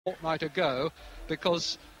fortnight ago,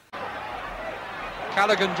 because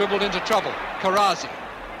Callaghan dribbled into trouble. Karazi.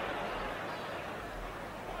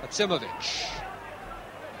 Aćimović.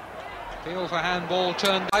 Appeal for handball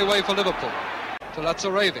turned highway for Liverpool. To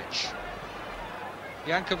Lazarevic.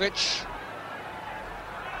 Jankovic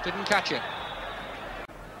didn't catch it.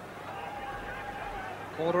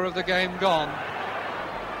 Quarter of the game gone.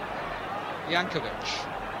 Jankovic.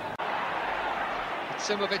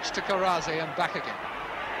 Aćimović to Karazi and back again.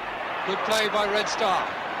 Good play by Red Star.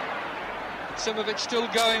 Aćimović still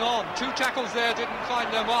going on. Two tackles there, didn't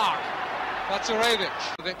find their mark. Lazarevic.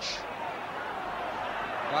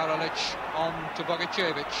 Varalic on to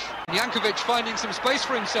Bogicevic. Jankovic finding some space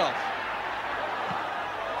for himself.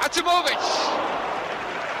 Aćimović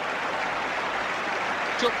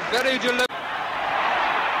took very deliberate.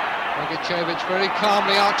 Bogicevic very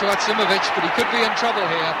calmly out to Aćimović, but he could be in trouble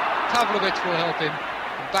here. Pavlovic will help him.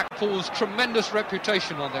 Liverpool's tremendous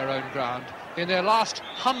reputation on their own ground. In their last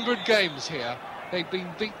 100 games here, they've been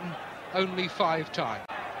beaten only 5 times.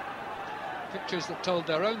 Pictures that told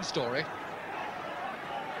their own story.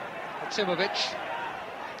 Aćimović,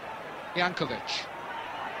 Jankovic.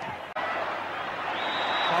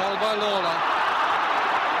 Foul by Lawler.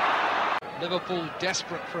 Liverpool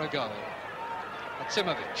desperate for a goal.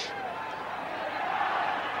 Aćimović.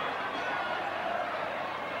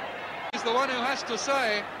 He's the one who has to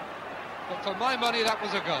say, but for my money that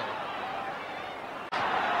was a goal.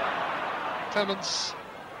 Clements.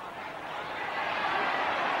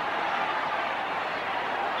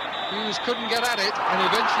 Hughes couldn't get at it, and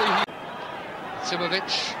eventually he...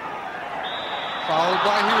 Aćimović, fouled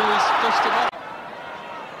by Hughes, pushed him up.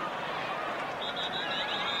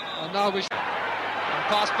 And now we... And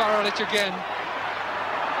past Varalic again.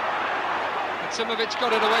 Aćimović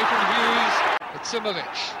got it away from Hughes.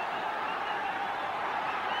 Aćimović.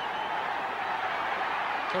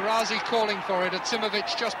 Karazi calling for it.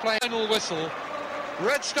 Aćimović just playing. Final whistle.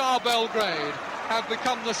 Red Star Belgrade have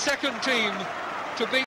become the second team to beat